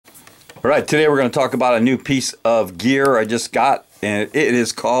All right, today we're going to talk about a new piece of gear I just got, and it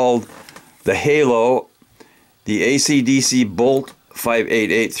is called the Halo, the AC/DC Bolt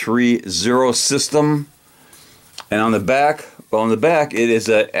 58830 system. And on the back, it is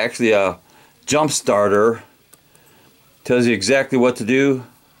actually a jump starter. Tells you exactly what to do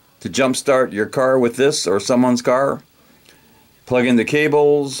to jump start your car with this or someone's car. Plug in the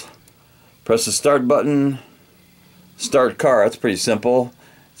cables, press the start button, start car. That's pretty simple.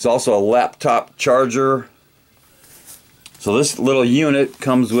 It's also a laptop charger. So this little unit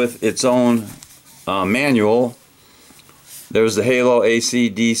comes with its own manual. There's the Halo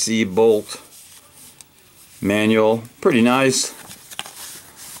AC/DC Bolt manual. Pretty nice.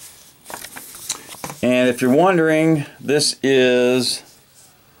 And if you're wondering, this is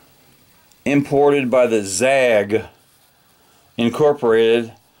imported by the ZAG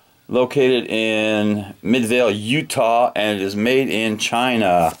Incorporated, located in Midvale, Utah, and it is made in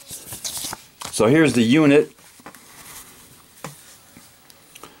China. So here's the unit.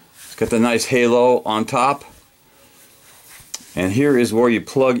 It's got the nice halo on top. And here is where you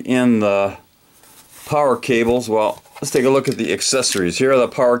plug in the power cables. Well, let's take a look at the accessories. Here are the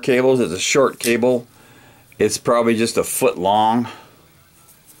power cables. It's a short cable. It's probably just a foot long.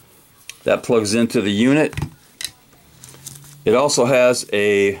 That plugs into the unit. It also has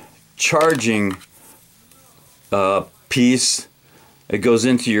a charging piece. It goes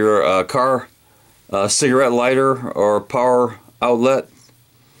into your car cigarette lighter or power outlet.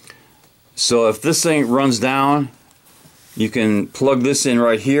 So if this thing runs down, you can plug this in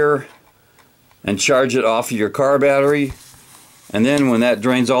right here and charge it off of your car battery. And then when that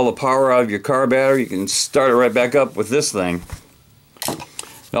drains all the power out of your car battery, you can start it right back up with this thing.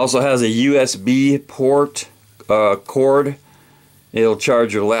 It also has a USB port cord. It'll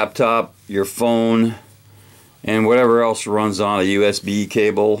charge your laptop, your phone, and whatever else runs on a USB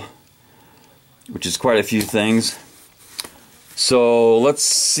cable, which is quite a few things. So let's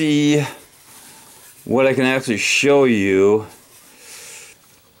see what I can actually show you.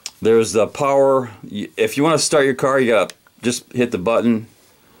 There's the power. If you want to start your car, you gotta just hit the button,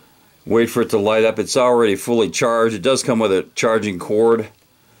 wait for it to light up. It's already fully charged. It does come with a charging cord.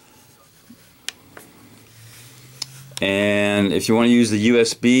 And if you want to use the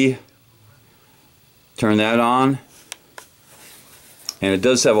USB, turn that on. And it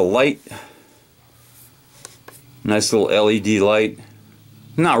does have a light. Nice little LED light.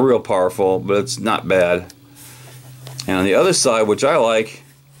 Not real powerful, but it's not bad. And on the other side, which I like,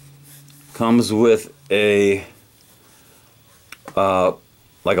 comes with a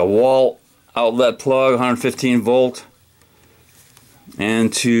like a wall outlet plug, 115 volt.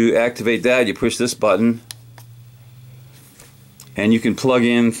 And to activate that, you push this button. And you can plug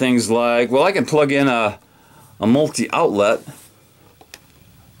in things like, well, I can plug in a multi-outlet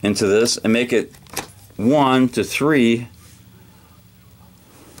into this and make it 1 to 3.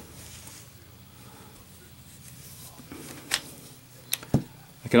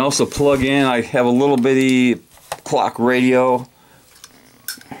 I can also plug in, I have a little bitty clock radio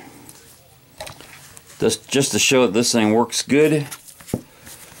just to show that this thing works good.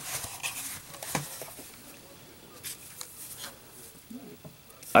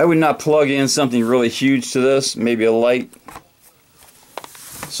 I would not plug in something really huge to this, maybe a light,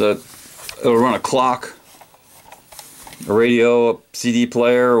 so it'll run a clock, a radio, a CD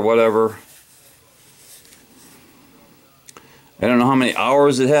player, or whatever. I don't know how many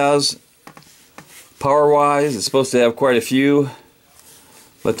hours it has power-wise. It's supposed to have quite a few,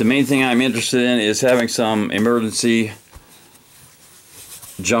 but the main thing I'm interested in is having some emergency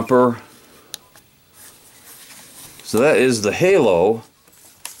jumper. So that is the Halo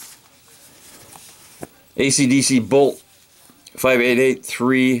AC/DC Bolt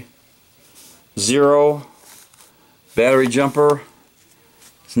 58830 battery jumper.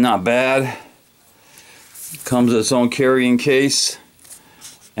 It's not bad. It comes with its own carrying case.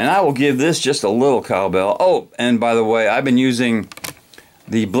 And I will give this just a little cowbell. Oh, and by the way, I've been using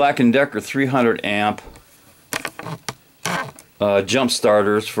the Black & Decker 300 amp jump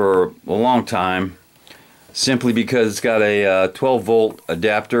starters for a long time, simply because it's got a 12 volt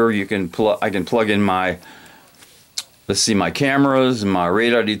adapter. I can plug in my, let's see, my cameras and my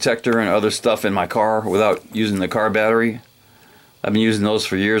radar detector and other stuff in my car without using the car battery. I've been using those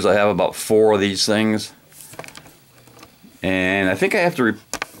for years. I have about 4 of these things, and I think I have to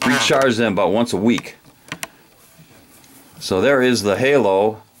recharge them about once a week. So there is the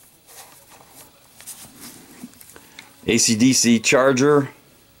Halo AC/DC charger.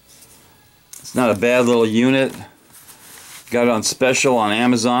 It's not a bad little unit. Got it on special on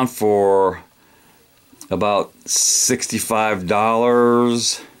Amazon for about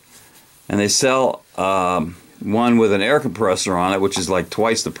 $65. And they sell one with an air compressor on it, which is like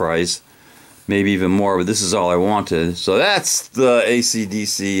twice the price, maybe even more, but this is all I wanted. So that's the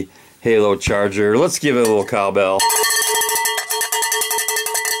AC/DC Halo charger. Let's give it a little cowbell.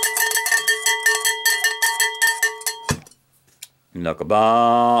 Knuckle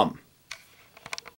bomb.